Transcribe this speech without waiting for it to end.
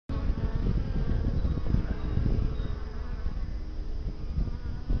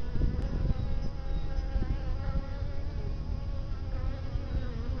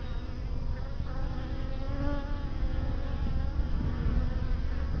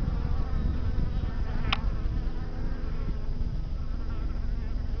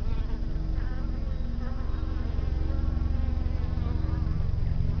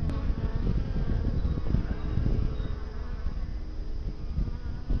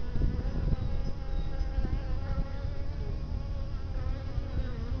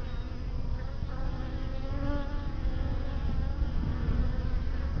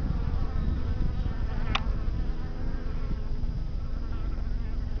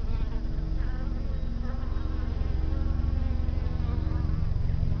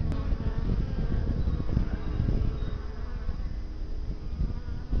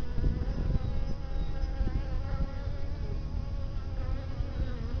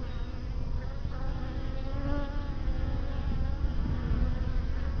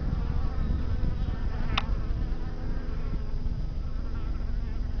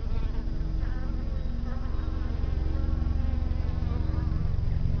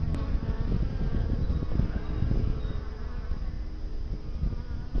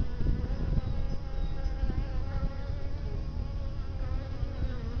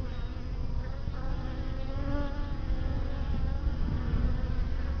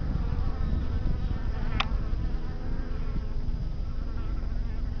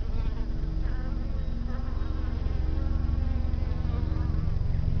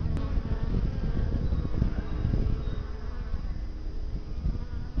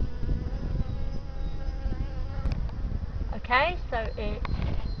Okay, so it's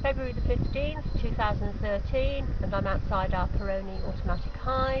February the 15th, 2013, and I'm outside our Perone automatic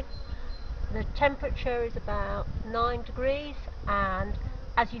hive. The temperature is about 9 degrees, and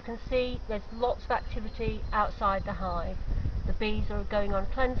as you can see, there's lots of activity outside the hive. The bees are going on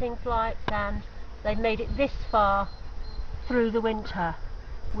cleansing flights, and they've made it this far through the winter,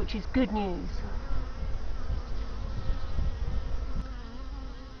 which is good news.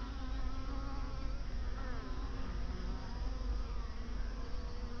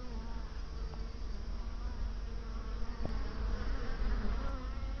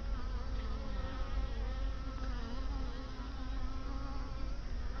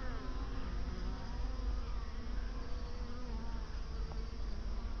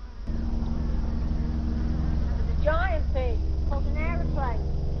 Giant bee called an aeroplane.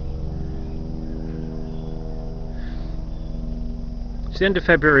 It's the end of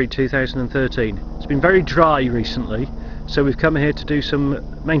February 2013. It's been very dry recently, so we've come here to do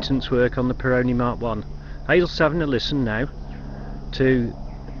some maintenance work on the Perone Mark 1. Aidel's having a listen now to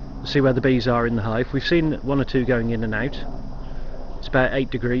see where the bees are in the hive. We've seen one or two going in and out. It's about 8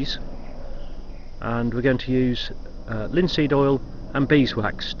 degrees, and we're going to use linseed oil and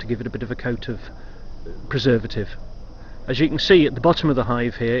beeswax to give it a bit of a coat of preservative. As you can see at the bottom of the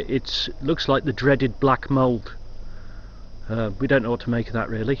hive here, it looks like the dreaded black mould. We don't know what to make of that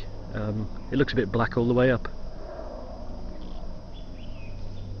really. It looks a bit black all the way up,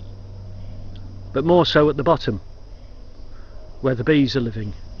 but more so at the bottom where the bees are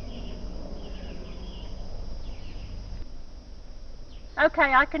living.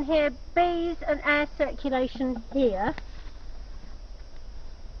 Okay, I can hear bees and air circulation here.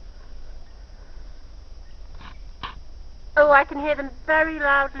 Oh, I can hear them very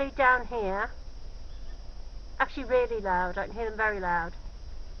loudly down here. Actually really loud, I can hear them very loud.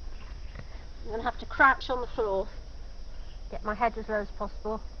 I'm going to have to crouch on the floor, get my head as low as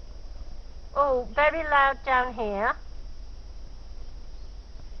possible. Oh, very loud down here.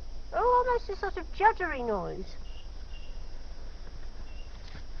 Oh, almost a sort of juddery noise.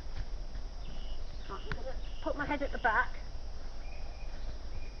 Right, I'm going to put my head at the back.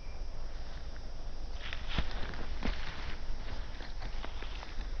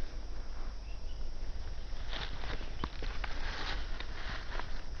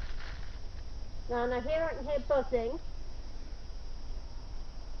 Now here I can hear buzzing.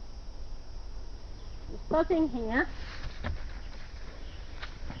 There's buzzing here.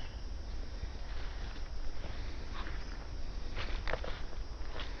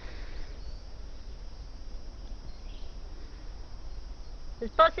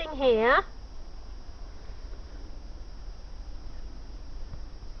 There's buzzing here.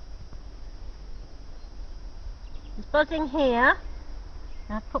 There's buzzing here.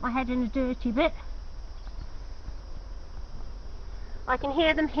 Now I've put my head in a dirty bit. I can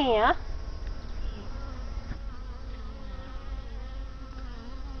hear them here.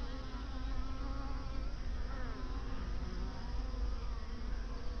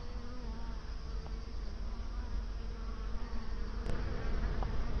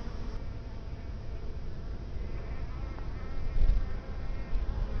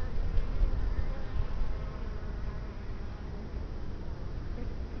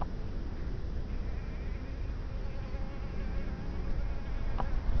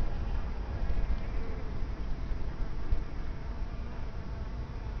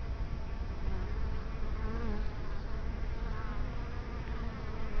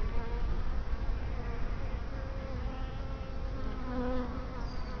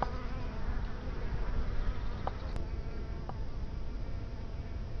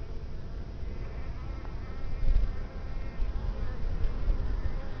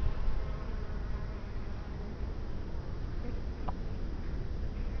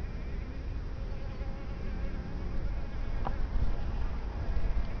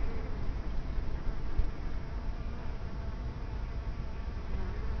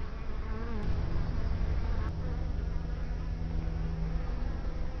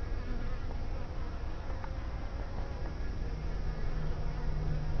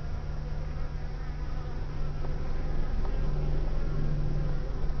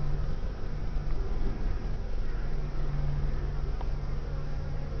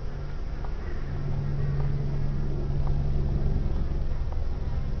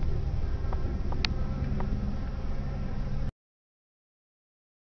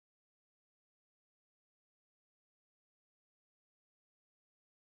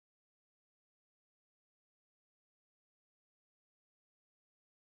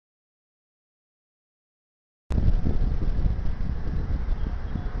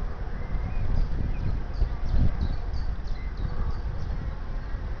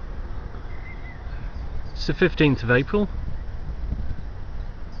 It's the 15th of April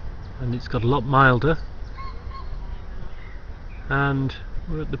and it's got a lot milder, and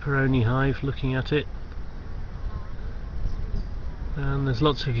we're at the Perone Hive looking at it, and there's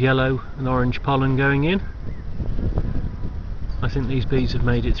lots of yellow and orange pollen going in. I think these bees have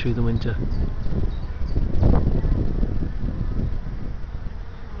made it through the winter.